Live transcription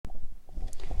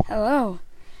Hello.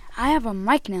 I have a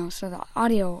mic now, so the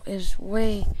audio is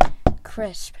way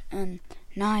crisp and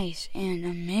nice and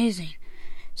amazing.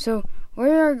 So we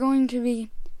are going to be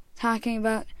talking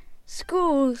about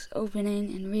schools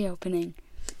opening and reopening.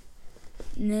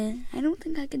 Nah, I don't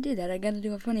think I can do that. I gotta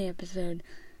do a funny episode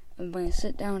of my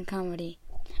sit-down comedy.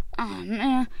 Oh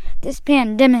man, this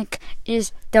pandemic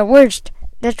is the worst.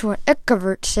 That's what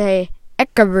extroverts say.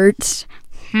 Extroverts.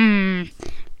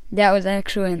 That was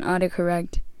actually an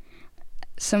autocorrect.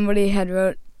 Somebody had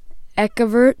wrote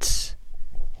extroverts,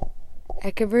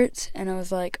 and I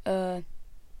was like,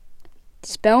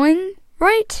 spelling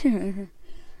right? And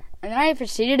then I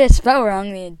proceeded to spell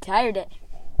wrong the entire day.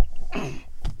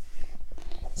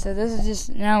 So this is just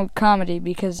now comedy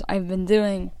because I've been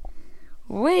doing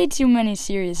way too many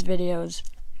serious videos.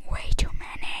 Way too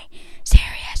many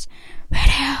serious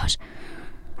videos.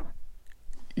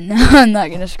 No, I'm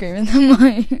not gonna scream in the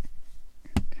mic.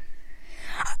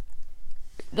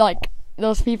 Like,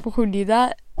 those people who do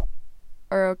that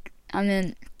are,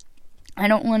 I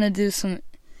don't want to do some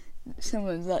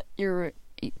of that. I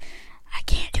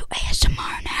can't do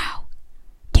ASMR now.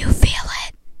 Do you feel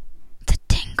it? The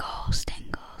tingles.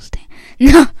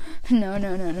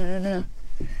 No.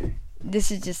 This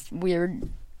is just weird.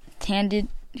 Tangent.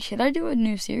 Should I do a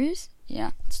new series?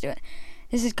 Yeah, let's do it.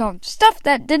 This is called Stuff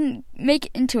That Didn't Make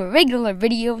It Into a Regular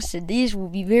Video, so these will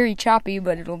be very choppy,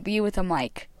 but it'll be with a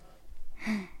mic.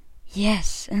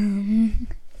 Yes. I'm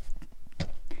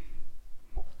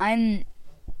in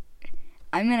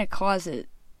a closet.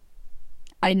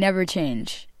 I never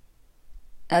change.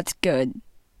 That's good.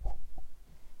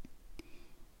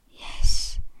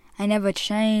 Yes. I never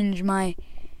change. My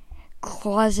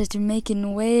closet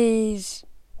making ways.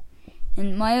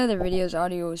 And my other videos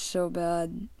audio is so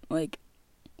bad. Like,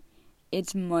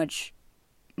 it's much,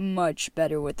 much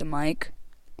better with the mic.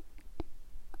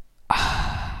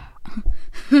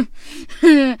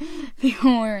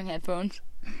 People wearing headphones.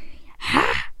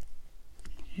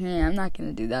 Yeah, I'm not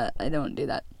gonna do that. I don't do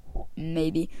that.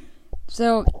 Maybe.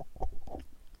 So,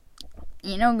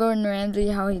 you know Gordon Ramsay,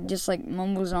 how he just like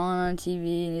mumbles on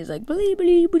TV and he's like blee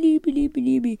blee blee blee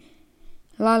blee blee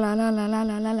la la la la la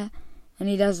la la la, and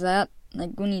he does that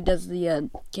like when he does the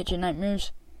Kitchen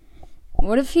Nightmares.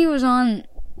 What if he was on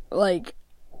like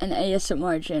an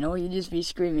ASMR channel? He'd just be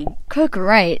screaming, "Cook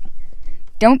right,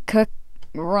 don't cook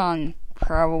wrong."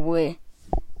 Probably.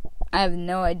 I have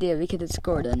no idea because it's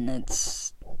Gordon.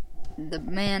 It's the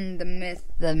man, the myth,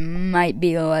 the might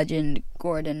be a legend,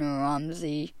 Gordon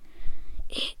Ramsay.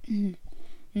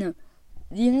 No.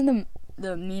 You know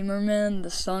the memer man, the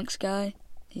Stonks guy?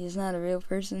 He's not a real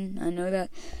person. I know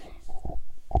that.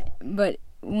 But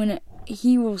when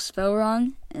he will spell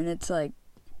wrong, and it's like,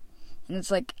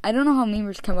 I don't know how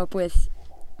memers come up with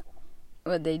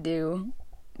what they do,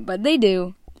 but they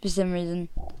do for some reason.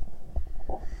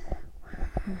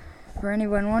 For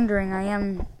anyone wondering, I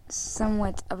am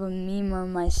somewhat of a memer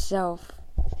myself.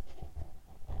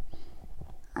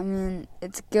 I mean,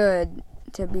 it's good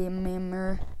to be a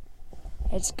memer.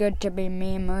 It's good to be a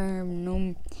memer.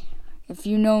 No, if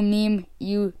you know meme,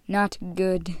 you not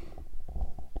good.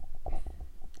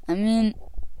 I mean,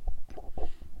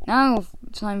 now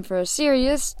time for a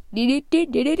serious.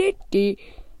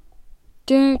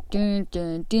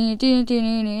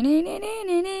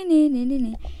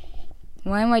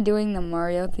 Why am I doing the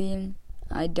Mario theme?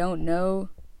 I don't know.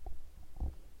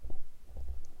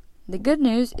 The good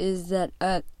news is that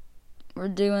we're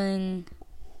doing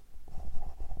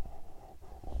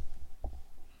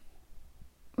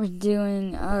the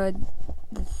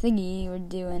thingy.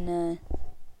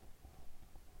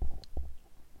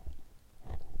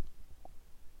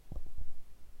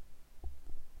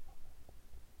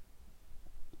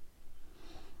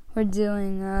 We're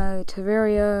doing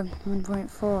Terraria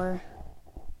 1.4.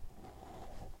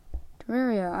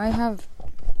 Terraria, I have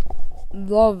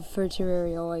love for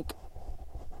Terraria, like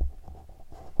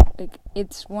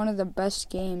it's one of the best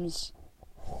games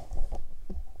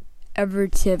ever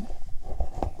to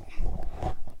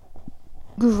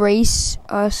grace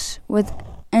us with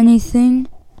anything.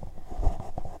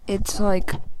 It's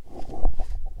like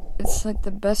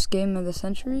the best game of the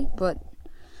century, but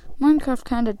Minecraft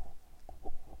kind of,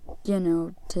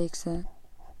 takes that.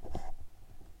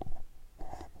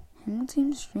 What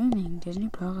team's streaming? Disney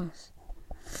Plus.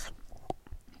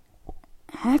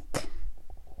 Heck.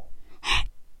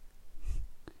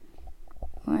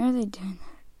 Why are they doing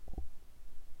that?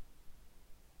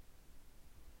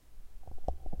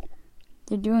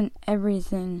 They're doing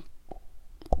everything.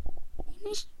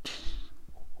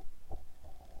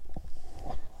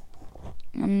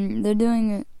 They're doing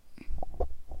it.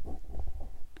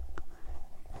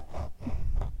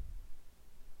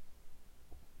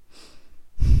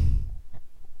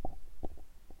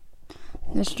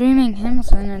 They're streaming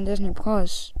Hamilton on Disney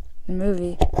Plus, the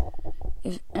movie,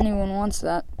 if anyone wants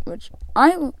that, which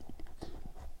I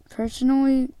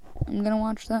personally am gonna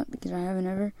watch that because I haven't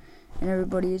ever, and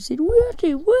everybody has said,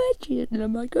 watch it, and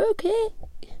I'm like, okay.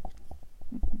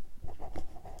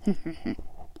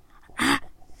 I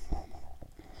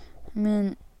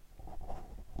mean,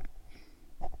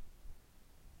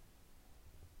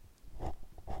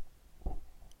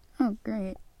 oh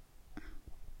great.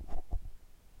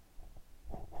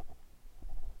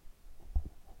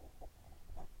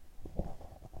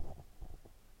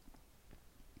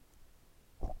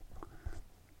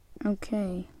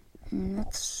 Okay, and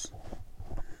that's...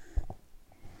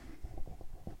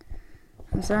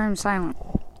 I'm sorry I'm silent.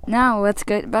 Now, let's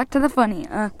get back to the funny.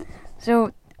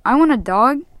 So, I want a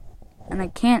dog, and I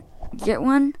can't get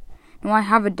one. No, I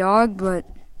have a dog, but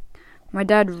my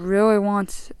dad really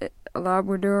wants a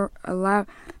Labrador,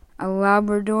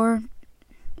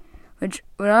 which,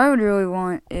 what I would really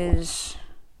want is...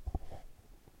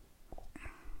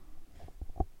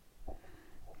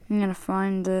 I'm gonna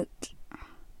find it...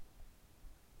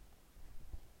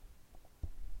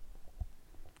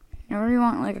 I really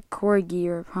want like a Corgi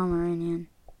or a Pomeranian.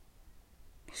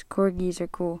 Because Corgis are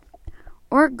cool.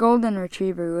 Or a Golden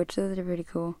Retriever, which those are pretty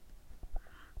cool.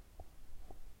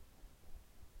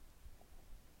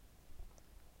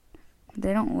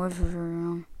 They don't live for very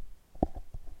long.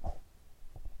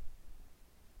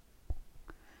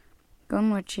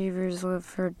 Golden Retrievers live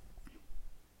for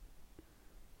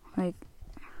like...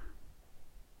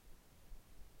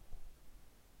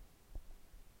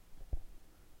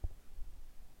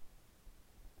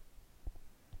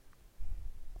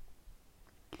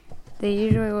 They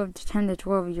usually live 10 to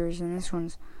 12 years, and this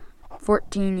one's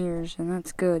 14 years, and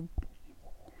that's good.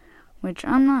 Which,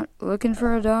 I'm not looking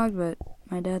for a dog, but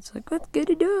my dad's like, let's get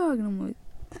a dog. And I'm like,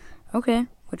 okay.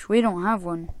 Which, we don't have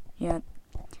one yet.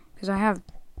 Because I have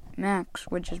Max,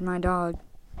 which is my dog.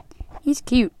 He's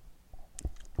cute.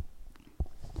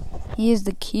 He is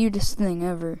the cutest thing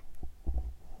ever.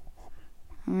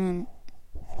 I mean,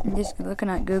 I'm just looking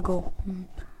at Google.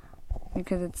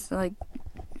 Because it's like...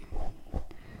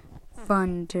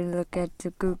 fun to look at the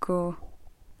Google.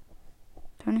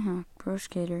 Tony Hawk Pro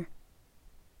Skater.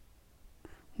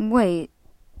 Wait.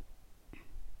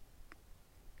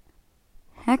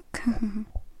 Heck. No,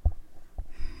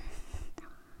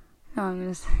 I'm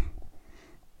gonna say.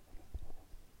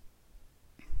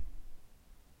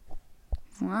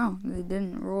 Wow, they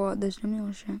didn't roll out the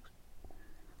stimulus checks.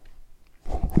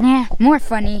 Nah, more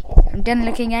funny. I'm done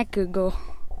looking at Google.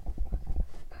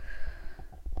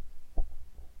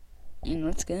 And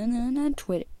what's going on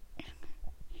Twitter?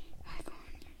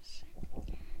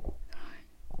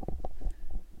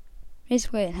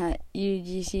 Basically, hat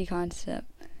UGC concept.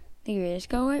 The greatest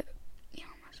go with.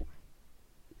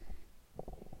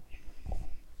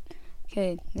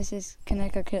 Okay, this is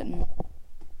Kaneka Kitten.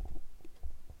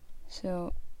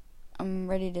 So, I'm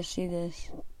ready to see this.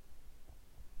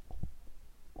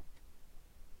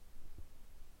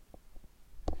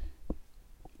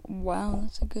 Wow,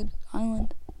 that's a good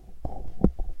island.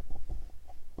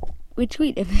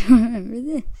 Retweet if you remember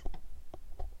this.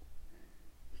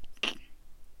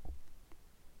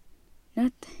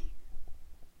 Nothing.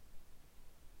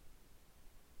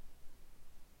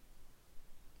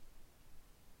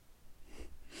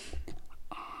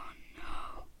 Oh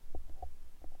no.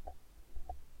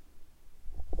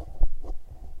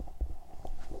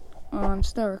 Oh, I'm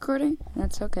still recording?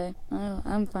 That's okay.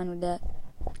 I'm fine with that.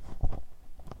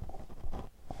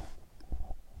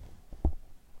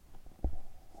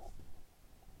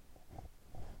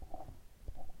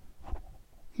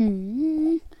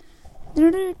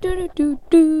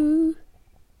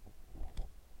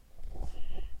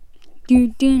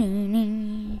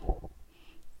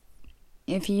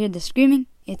 If you hear the screaming,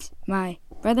 it's my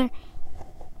brother.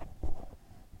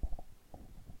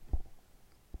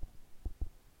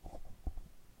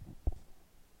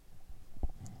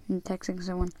 I'm texting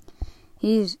someone.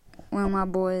 He's one of my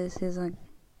boys. He's like,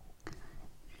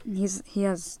 he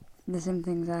has the same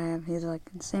things I have. He's like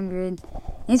in the same grade.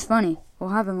 He's funny. We'll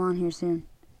have him on here soon.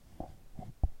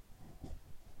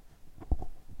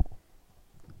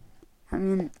 I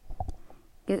mean,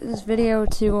 get this video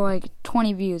to like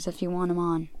 20 views if you want him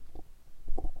on.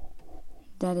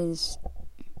 That is,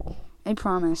 I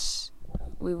promise,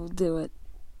 we will do it.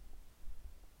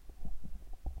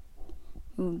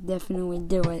 We will definitely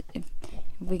do it if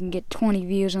we can get 20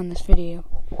 views on this video.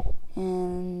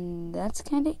 And that's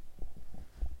kind of,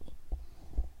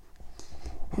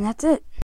 and that's it.